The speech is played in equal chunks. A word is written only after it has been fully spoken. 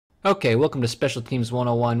Okay, welcome to Special Teams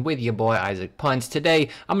 101 with your boy Isaac Punts. Today,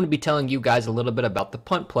 I'm going to be telling you guys a little bit about the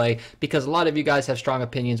punt play because a lot of you guys have strong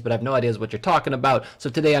opinions but have no ideas what you're talking about, so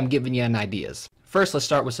today I'm giving you an ideas. First, let's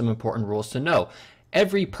start with some important rules to know.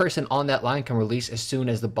 Every person on that line can release as soon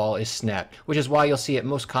as the ball is snapped, which is why you'll see it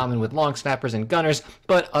most common with long snappers and gunners,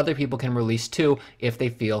 but other people can release too if they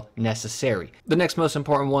feel necessary. The next most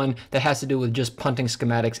important one that has to do with just punting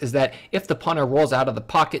schematics is that if the punter rolls out of the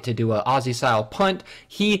pocket to do an Aussie style punt,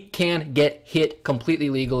 he can get hit completely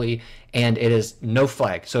legally and it is no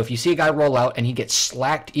flag. So if you see a guy roll out and he gets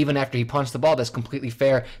slacked even after he punts the ball, that's completely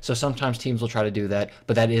fair. So sometimes teams will try to do that,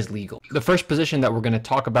 but that is legal. The first position that we're going to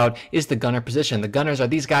talk about is the gunner position. The gunners are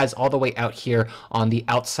these guys all the way out here on the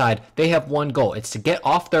outside. They have one goal. It's to get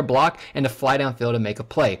off their block and to fly downfield and make a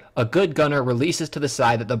play. A good gunner releases to the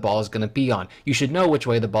side that the ball is going to be on. You should know which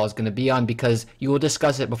way the ball is going to be on because you will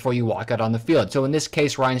discuss it before you walk out on the field. So in this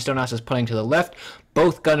case, Ryan Stonehouse is punting to the left.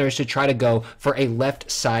 Both gunners should try to go for a left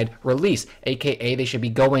side release, aka they should be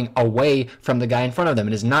going away from the guy in front of them.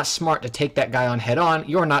 It is not smart to take that guy on head on.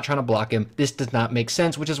 You're not trying to block him. This does not make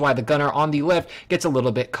sense, which is why the gunner on the left gets a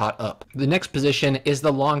little bit caught up. The next position is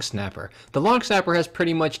the long snapper. The long snapper has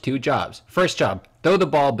pretty much two jobs. First job, throw the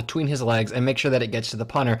ball between his legs and make sure that it gets to the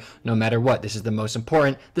punter no matter what. This is the most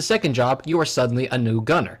important. The second job, you are suddenly a new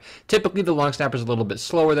gunner. Typically, the long snapper is a little bit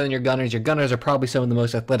slower than your gunners. Your gunners are probably some of the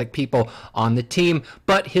most athletic people on the team,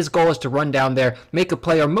 but his goal is to run down there, make a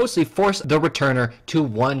play, or mostly force the returner to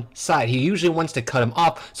one side. He usually wants to cut him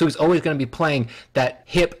off, so he's always going to be playing that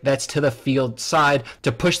hip that's to the field side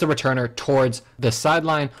to push the returner towards the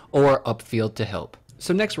sideline or upfield to help.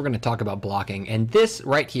 So next we're going to talk about blocking, and this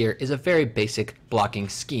right here is a very basic blocking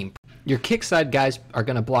scheme. Your kickside guys are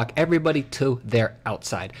going to block everybody to their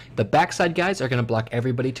outside. The backside guys are going to block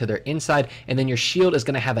everybody to their inside, and then your shield is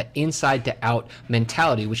going to have an inside to out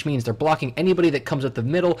mentality, which means they're blocking anybody that comes up the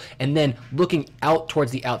middle and then looking out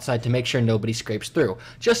towards the outside to make sure nobody scrapes through.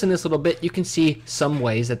 Just in this little bit, you can see some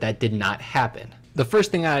ways that that did not happen. The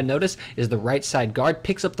first thing I notice is the right side guard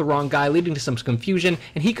picks up the wrong guy, leading to some confusion,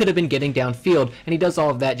 and he could have been getting downfield, and he does all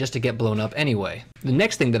of that just to get blown up anyway. The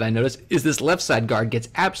next thing that I notice is this left side guard gets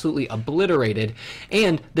absolutely obliterated,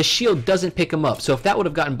 and the shield doesn't pick him up. So if that would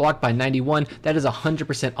have gotten blocked by 91, that is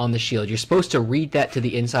 100% on the shield. You're supposed to read that to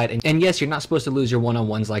the inside, and yes, you're not supposed to lose your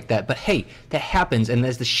one-on-ones like that, but hey, that happens, and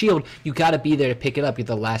as the shield, you got to be there to pick it up. You're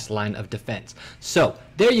the last line of defense. So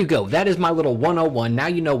there you go. That is my little 101. Now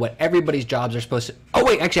you know what everybody's jobs are supposed to... Oh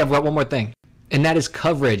wait, actually I've got one more thing. And that is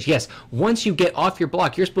coverage. Yes, once you get off your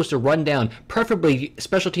block, you're supposed to run down. Preferably,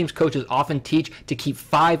 special teams coaches often teach to keep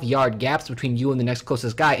 5-yard gaps between you and the next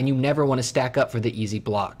closest guy, and you never want to stack up for the easy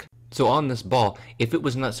block. So on this ball, if it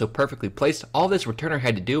was not so perfectly placed, all this returner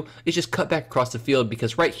had to do is just cut back across the field,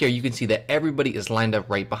 because right here you can see that everybody is lined up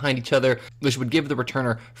right behind each other, which would give the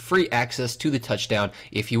returner free access to the touchdown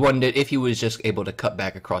if he wanted it, if he was just able to cut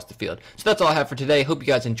back across the field. So that's all I have for today. Hope you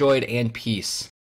guys enjoyed, and peace.